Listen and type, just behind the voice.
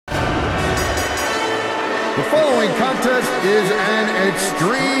The following contest is an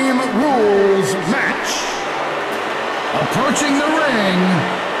Extreme Rules match. Approaching the ring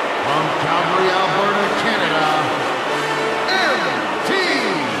from Calgary, Alberta, Canada,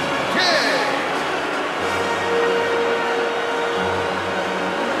 MTK.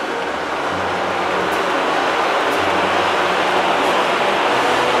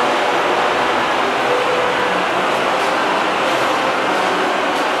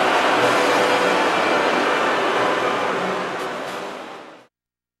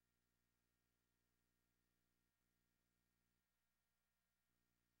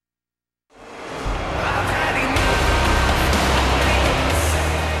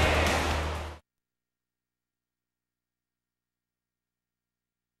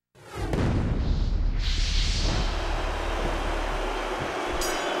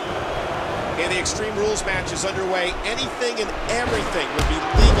 And the Extreme Rules match is underway. Anything and everything would be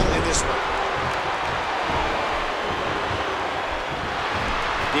legal in this one.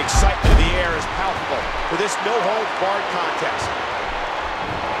 The excitement of the air is palpable for this no-holds-barred contest.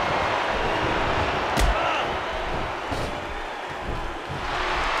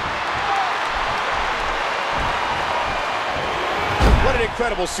 What an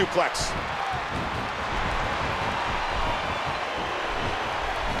incredible suplex.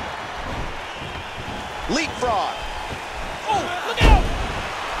 Leapfrog. Oh, look out!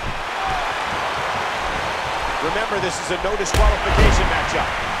 Remember, this is a no disqualification matchup.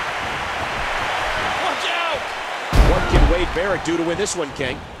 Watch out! What can Wade Barrett do to win this one,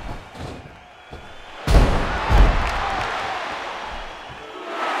 King?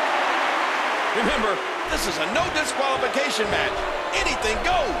 Remember, this is a no disqualification match. Anything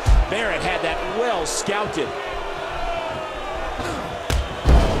goes. Barrett had that well scouted.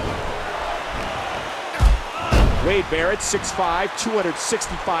 Wade Barrett, 6'5",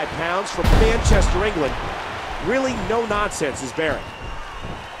 265 pounds, from Manchester, England. Really no nonsense is Barrett.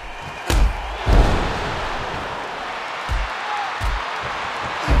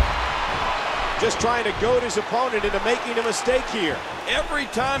 Just trying to goad his opponent into making a mistake here. Every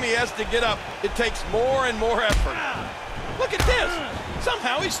time he has to get up, it takes more and more effort. Look at this.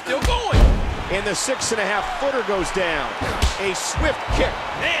 Somehow he's still going. And the 6.5-footer goes down. A swift kick.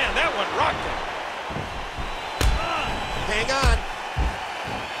 Man, that one rocked him. Hang on.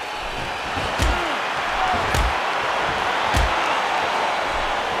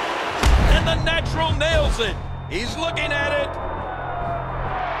 And the natural nails it. He's looking at it.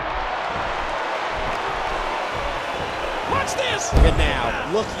 Watch this. And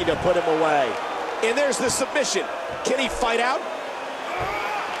now, looking to put him away. And there's the submission. Can he fight out?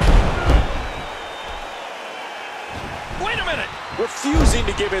 Wait a minute. Refusing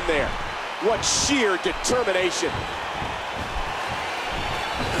to give in there. What sheer determination.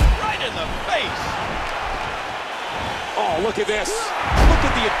 In the face. Oh, look at this. Look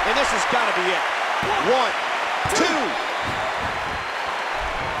at the, and this has got to be it.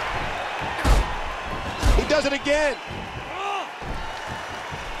 1, 2. He does it again.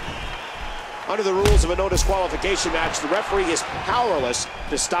 Under the rules of a no disqualification match, the referee is powerless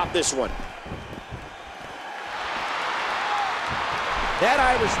to stop this one. That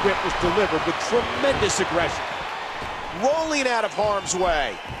Irish whip was delivered with tremendous aggression. Rolling out of harm's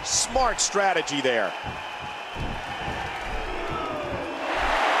way. Smart strategy there.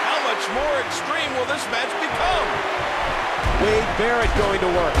 How much more extreme will this match become? Wade Barrett going to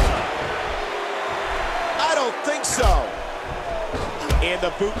work. I don't think so. And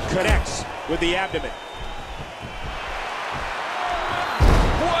the boot connects with the abdomen.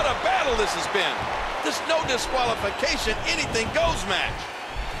 What a battle this has been. This no disqualification, anything goes match.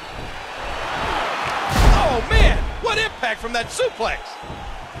 Oh, man. What impact from that suplex!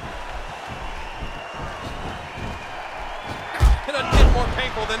 It doesn't get more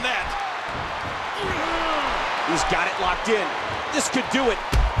painful than that. He's got it locked in. This could do it.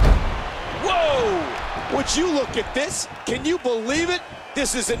 Whoa! Would you look at this? Can you believe it?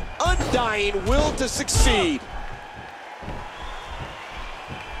 This is an undying will to succeed.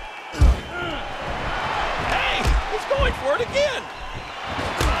 Hey, he's going for it again.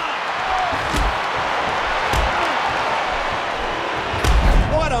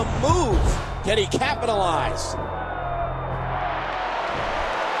 What a move! Can he capitalize?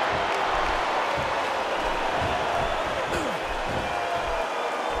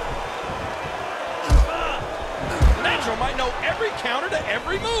 The Natural might know every counter to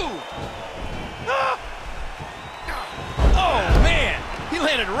every move. Oh, man! He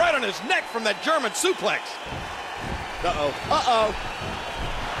landed right on his neck from that German suplex. Uh-oh. Uh-oh.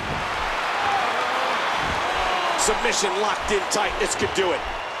 Submission locked in tight. This could do it.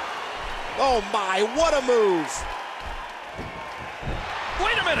 Oh my, what a move.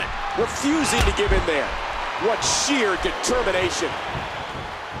 Wait a minute. Refusing to give in there. What sheer determination.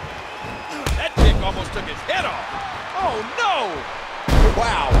 That kick almost took his head off. Oh no.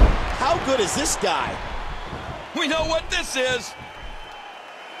 Wow, how good is this guy? We know what this is.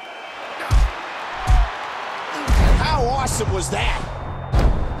 How awesome was that?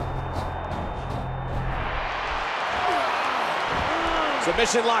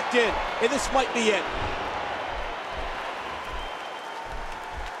 Submission locked in, and this might be it.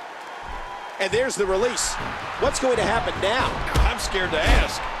 And there's the release. What's going to happen now? I'm scared to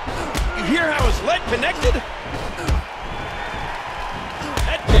ask. You hear how his leg connected?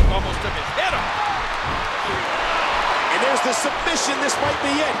 That kick almost took his head off. And there's the submission. This might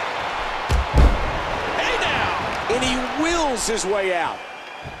be it. Hey now! And he wills his way out.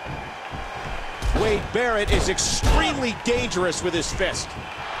 Wade Barrett is extremely dangerous with his fist.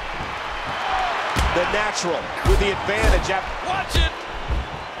 The natural with the advantage. Watch it!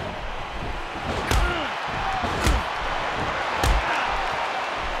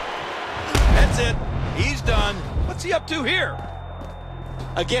 That's it. He's done. What's he up to here?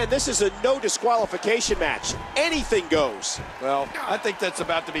 Again, this is a no disqualification match. Anything goes. Well, I think that's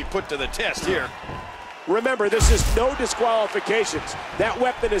about to be put to the test here. Remember, this is no disqualifications. That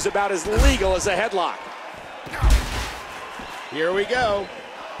weapon is about as legal as a headlock. Here we go.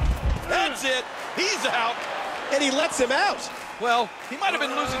 That's it. He's out. And he lets him out. Well, he might have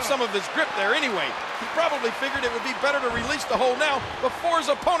been losing some of his grip there anyway. He probably figured it would be better to release the hold now before his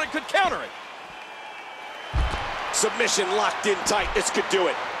opponent could counter it. Submission locked in tight. This could do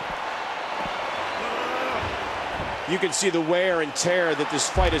it. You can see the wear and tear that this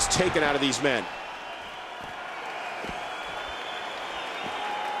fight has taken out of these men.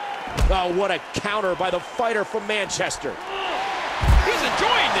 Oh, what a counter by the fighter from Manchester. He's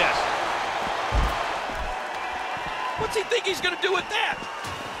enjoying this. What's he think he's going to do with that?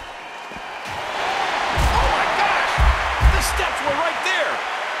 Oh, my gosh. The steps were right there.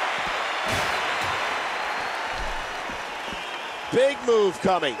 Big move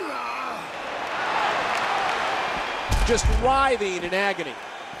coming. Just writhing in agony.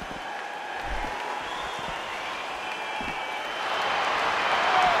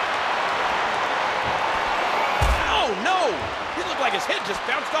 Oh, no. He looked like his head just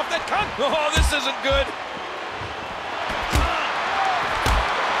bounced off that cunt. Oh, this isn't good.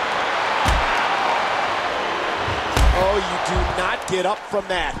 Oh, you do not get up from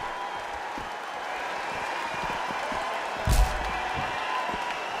that.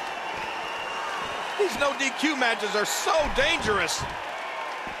 These no DQ matches are so dangerous.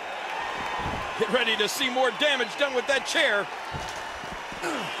 Get ready to see more damage done with that chair.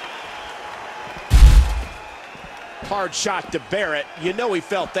 Hard shot to Barrett. You know he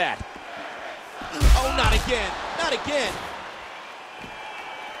felt that. Oh, not again. Not again.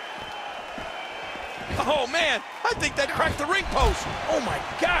 Oh, man, I think that cracked the ring post. Oh, my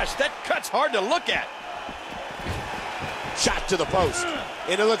gosh, that cut's hard to look at. Shot to the post.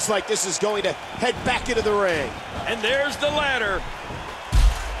 And it looks like this is going to head back into the ring. And there's the ladder.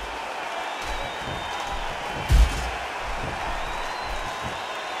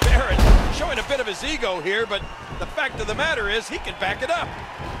 Barrett showing a bit of his ego here, but the fact of the matter is he can back it up.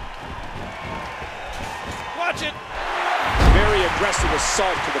 Watch it. Very aggressive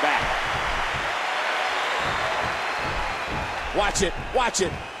assault to the back. Watch it, watch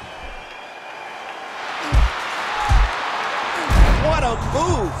it. What a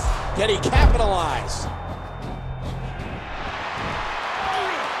move. Can he capitalize?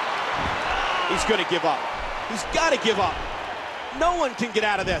 He's going to give up. He's got to give up. No one can get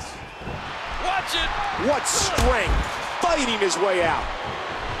out of this. Watch it. What strength, fighting his way out.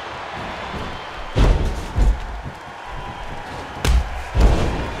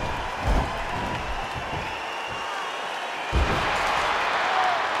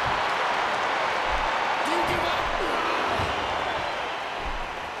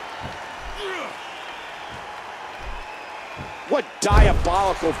 What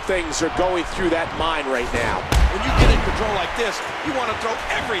diabolical things are going through that mind right now? When you get in control like this, you want to throw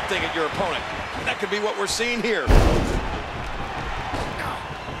everything at your opponent. And that could be what we're seeing here.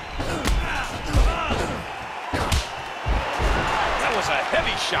 That was a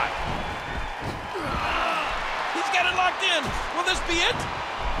heavy shot. He's got it locked in. Will this be it?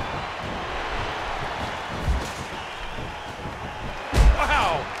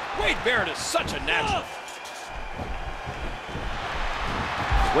 Wow, Wade Barrett is such a natural.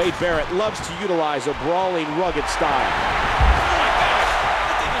 Wade Barrett loves to utilize a brawling, rugged style. Oh my gosh!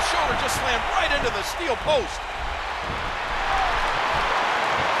 I think his shoulder just slammed right into the steel post.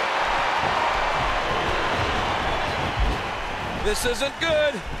 This isn't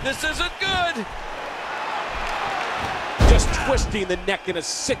good. This isn't good. Just twisting the neck in a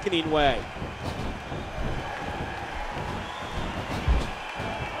sickening way.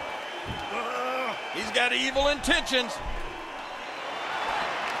 He's got evil intentions.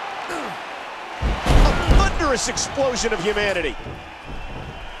 A thunderous explosion of humanity.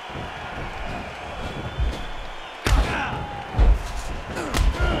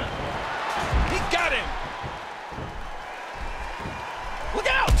 He got him. Look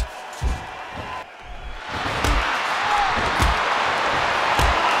out!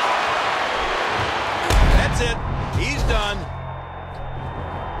 That's it. He's done.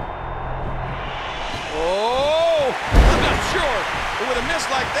 Oh, I'm not sure. But with a miss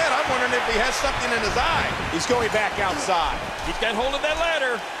like that, I'm wondering if he has something in his eye. He's going back outside. He's got hold of that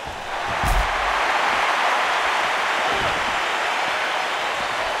ladder.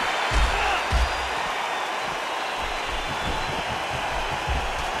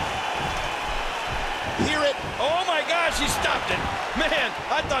 Hear it. Oh my gosh, he stopped it. Man,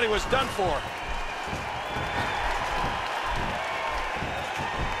 I thought he was done for.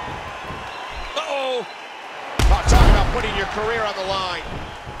 Uh-oh. Oh, talk about putting your career on the line.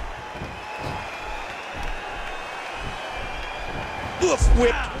 Oof,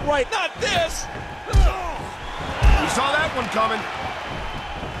 whipped right. Not this. We saw that one coming.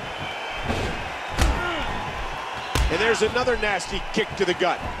 And there's another nasty kick to the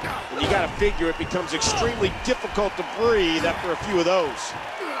gut. And you got to figure it becomes extremely difficult to breathe after a few of those.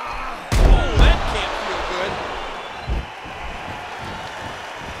 Oh, that can't feel good.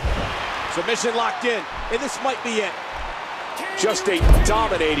 Submission locked in, and this might be it. Just a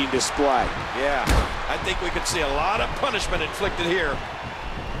dominating display. Yeah, I think we could see a lot of punishment inflicted here.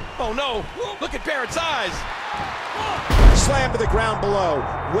 Oh no, look at Barrett's eyes. Slam to the ground below.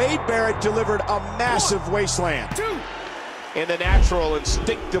 Wade Barrett delivered a massive wasteland. And the natural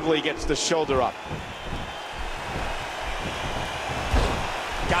instinctively gets the shoulder up.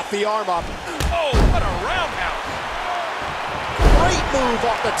 Got the arm up. Oh, what a roundhouse. Great move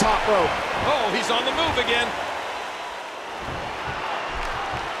off the top rope. Oh, he's on the move again.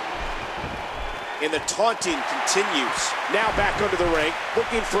 And the taunting continues. Now back under the ring,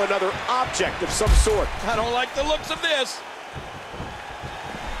 looking for another object of some sort. I don't like the looks of this.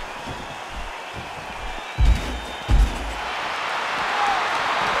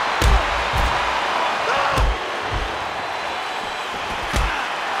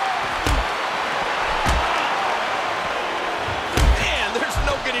 Man, there's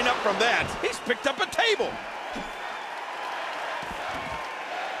no getting up from that. He's picked up a table.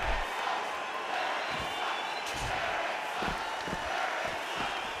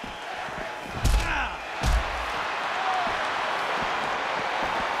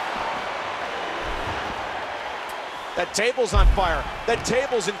 That table's on fire. That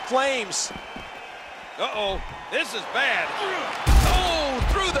table's in flames. Uh-oh, this is bad. Oh,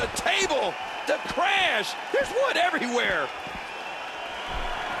 through the table. The crash. There's wood everywhere.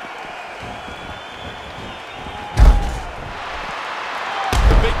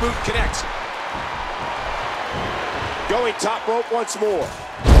 The big boot connects. Going top rope once more.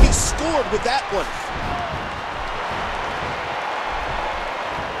 He scored with that one.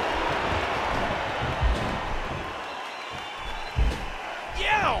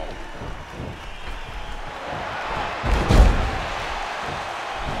 Yow!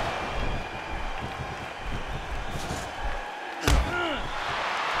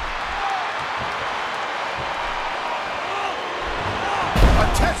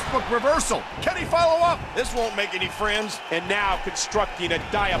 A textbook reversal. Can he follow up? This won't make any friends. And now constructing a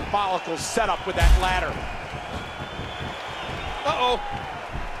diabolical setup with that ladder. Uh-oh.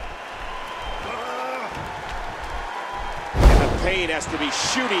 And the pain has to be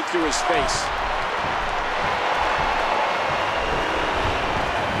shooting through his face.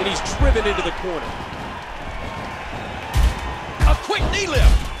 And he's driven into the corner. A quick knee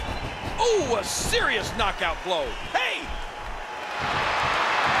lift. Oh, a serious knockout blow. Hey!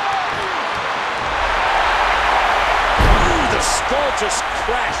 Ooh, the skull just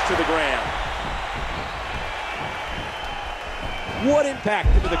crashed to the ground. What impact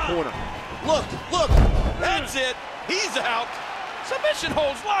into the corner. Look, look. That's it. He's out. Submission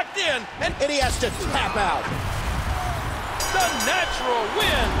holds locked in. And And he has to tap out. the natural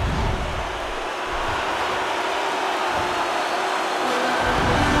win.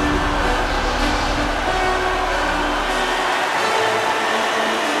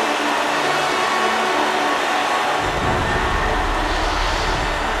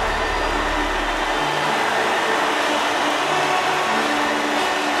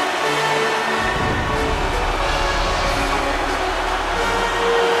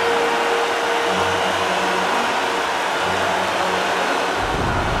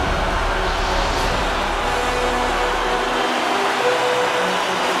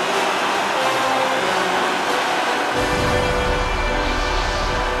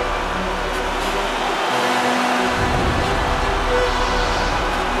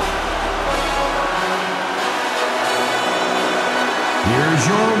 here's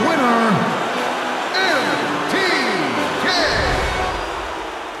your winner,